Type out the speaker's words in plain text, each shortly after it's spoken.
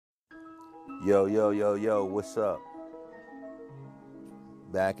Yo, yo, yo, yo, what's up?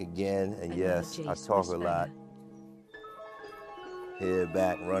 Back again, and yes, I talk a lot. Here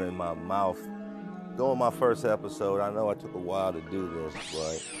back running my mouth. Doing my first episode. I know I took a while to do this,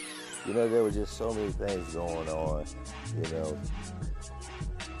 but there were just so many things going on,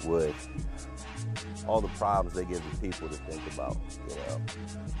 with all the problems they give the people to think about,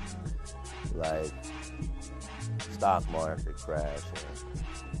 like stock market crashing,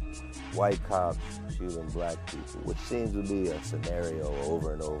 white cops shooting black people, which seems to be a scenario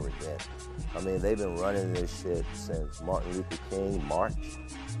over and over again. I mean, they've been running this shit since Martin Luther King marched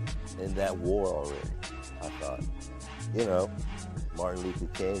in that war already. I thought, Martin Luther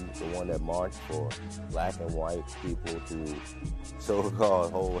King, the one that marched for black and white people to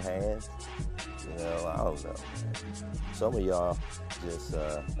so-called hold hands. I don't know, man. Some of y'all just,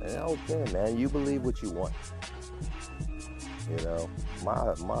 and I don't care, man. You believe what you want.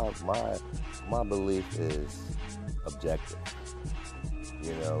 My belief is objective,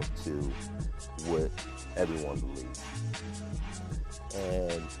 to what everyone believes.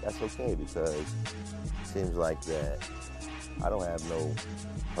 And that's okay, because it seems like that I don't have no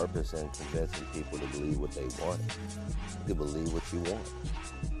purpose in convincing people to believe what they want. You can believe what you want.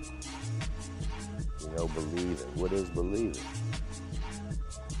 Believing. What is believing?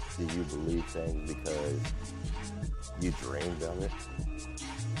 Do you believe things because you dreamed of it?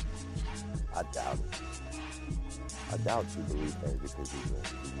 I doubt it. I doubt you believe things because you dreamed.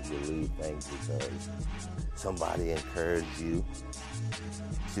 Do you believe things because somebody encouraged you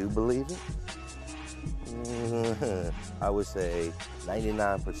to believe it? I would say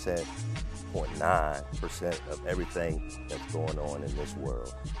 99.9% of everything that's going on in this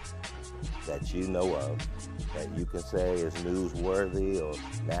world that you know of, that you can say is newsworthy or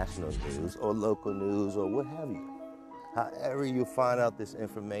national news or local news or what have you. However you find out this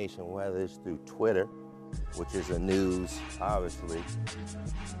information, whether it's through Twitter, which is a news, obviously,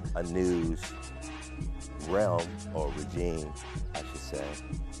 a news realm or regime, I should say,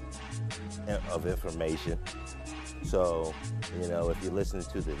 of information. So, if you listen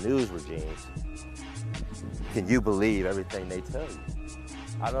to the news regimes, can you believe everything they tell you?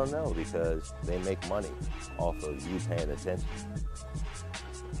 I don't know, because they make money off of you paying attention.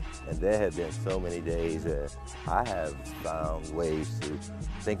 And there have been so many days that I have found ways to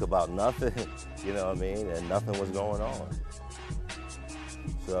think about nothing, and nothing was going on.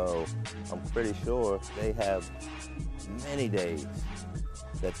 So I'm pretty sure they have many days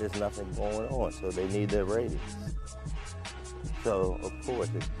that there's nothing going on, so they need their ratings. So, of course,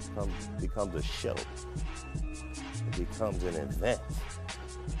 it becomes a show. It becomes an event,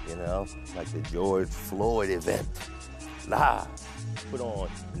 like the George Floyd event, live, put on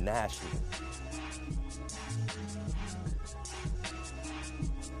national.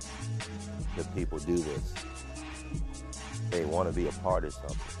 The people do this. They want to be a part of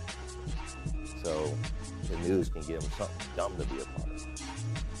something. So the news can give them something dumb to be a part of.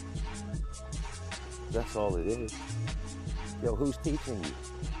 That's all it is. Yo, who's teaching you?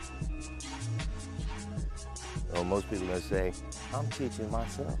 Most people are going to say, I'm teaching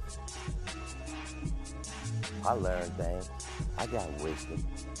myself. I learned things. I got wisdom.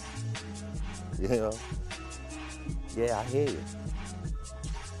 Yeah, I hear you.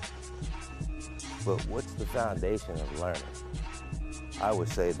 But what's the foundation of learning? I would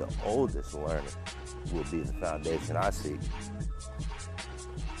say the oldest learning will be the foundation I seek.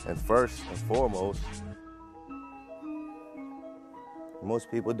 And first and foremost,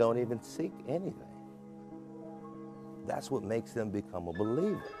 most people don't even seek anything. That's what makes them become a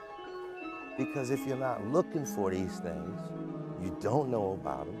believer. Because if you're not looking for these things, you don't know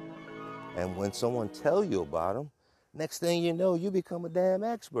about them. And when someone tells you about them, next thing you know, you become a damn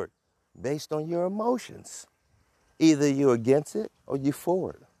expert based on your emotions. Either you're against it or you're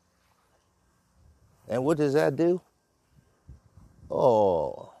for it. And what does that do?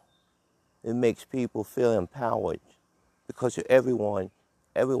 Oh, it makes people feel empowered, because everyone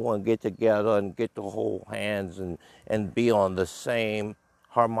get together and get to hold hands and be on the same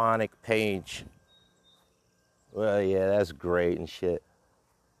harmonic page. Well, yeah, that's great and shit.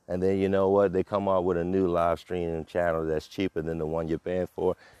 And then you know what? They come out with a new live streaming channel that's cheaper than the one you're paying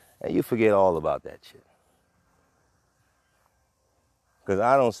for, and you forget all about that shit. Because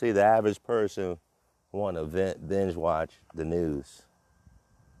I don't see the average person want to binge watch the news.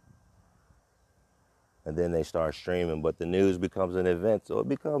 And then they start streaming, but the news becomes an event, so it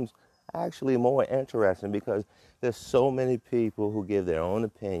becomes actually more interesting, because there's so many people who give their own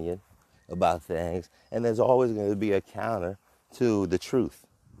opinion about things, and there's always going to be a counter to the truth.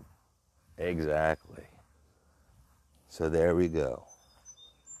 Exactly. So there we go.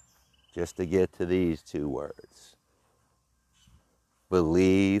 just to get to these two words.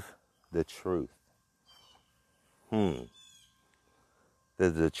 Believe the truth.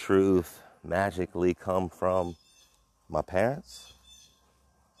 Does the truth magically come from my parents?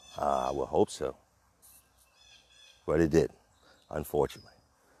 I would hope so. But it didn't, unfortunately.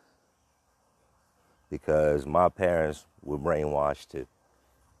 Because my parents were brainwashed too.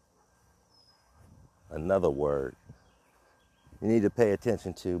 Another word you need to pay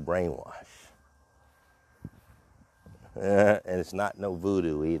attention to, brainwash. And it's not no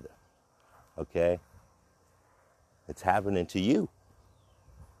voodoo either, okay? It's happening to you.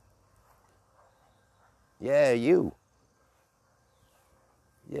 Yeah, you.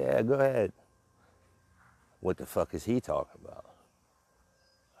 Yeah, go ahead. What the fuck is he talking about?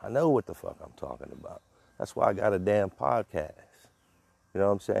 I know what the fuck I'm talking about. That's why I got a damn podcast. You know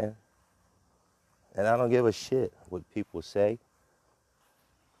what I'm saying? And I don't give a shit what people say,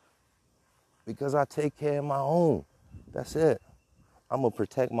 because I take care of my own. That's it. I'm going to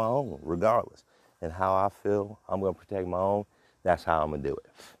protect my own regardless. And how I feel, I'm going to protect my own. That's how I'm going to do it.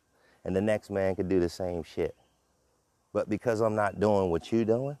 And the next man could do the same shit. But because I'm not doing what you're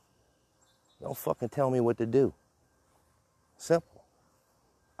doing, don't fucking tell me what to do. Simple.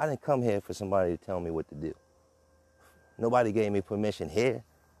 I didn't come here for somebody to tell me what to do. Nobody gave me permission here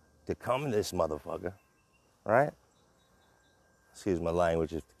to come to this motherfucker, right? Excuse my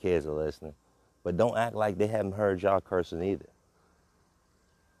language if the kids are listening. But don't act like they haven't heard y'all cursing either.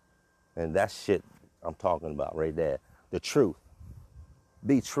 And that's shit I'm talking about right there. The truth.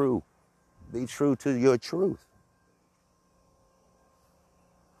 Be true. Be true to your truth.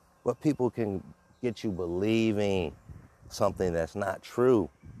 But people can get you believing something that's not true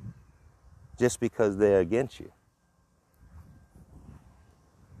just because they're against you.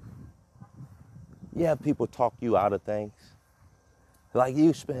 Yeah, people talk you out of things. Like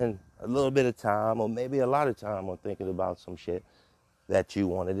you spend a little bit of time or maybe a lot of time on thinking about some shit that you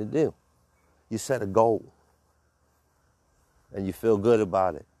wanted to do. You set a goal and you feel good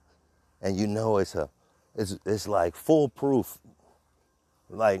about it. And you know it's like foolproof,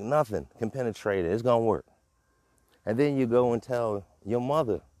 like nothing can penetrate it. It's gonna work. And then you go and tell your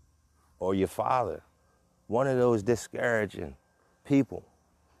mother or your father, one of those discouraging people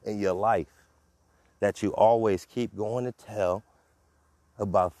in your life that you always keep going to tell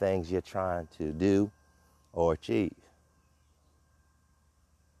about things you're trying to do or achieve.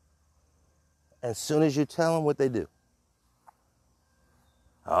 As soon as you tell them what they do,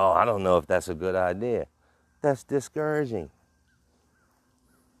 oh, I don't know if that's a good idea. That's discouraging.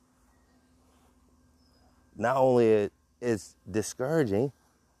 Not only it's discouraging,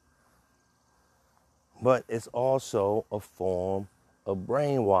 but it's also a form of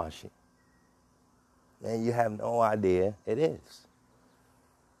brainwashing. And you have no idea it is.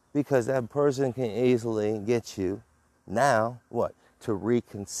 Because that person can easily get you now, what? To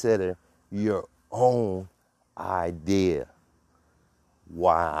reconsider your own idea.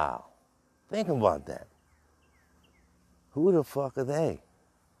 Wow. Think about that. Who the fuck are they?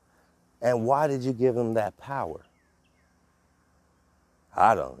 And why did you give them that power?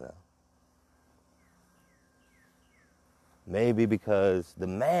 I don't know. Maybe because the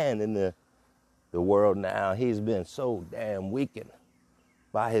man in the world now, he's been so damn weakened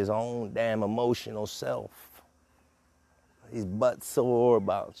by his own damn emotional self. He's butt sore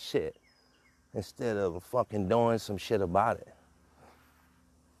about shit instead of fucking doing some shit about it.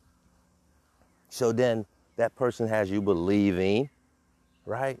 So then that person has you believing,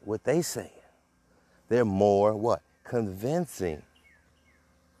 right, what they say. They're more what? Convincing.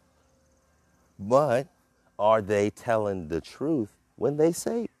 But are they telling the truth when they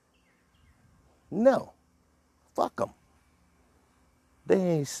say it? No. Fuck them. They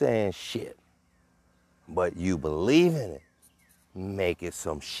ain't saying shit. But you believe in it. Make it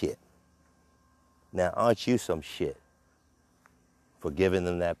some shit. Now, aren't you some shit for giving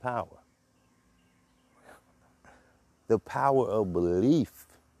them that power? The power of belief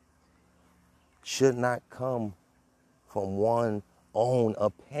should not come from one's own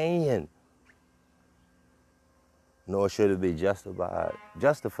opinion, nor should it be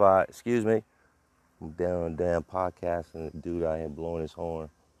justified, excuse me. I'm down damn podcast and the dude out here blowing his horn.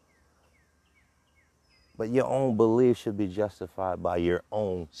 But your own belief should be justified by your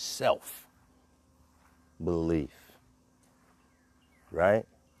own self-belief, right?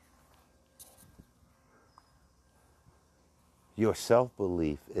 Your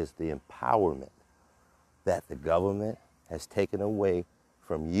self-belief is the empowerment that the government has taken away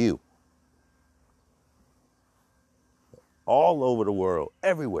from you. All over the world,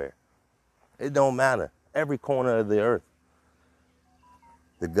 everywhere. It don't matter. Every corner of the earth.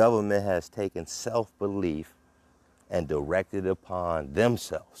 The government has taken self-belief and directed it upon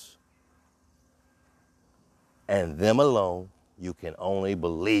themselves. And them alone, you can only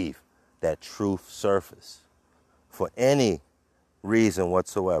believe that truth surface for any reason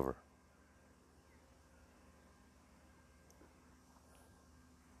whatsoever.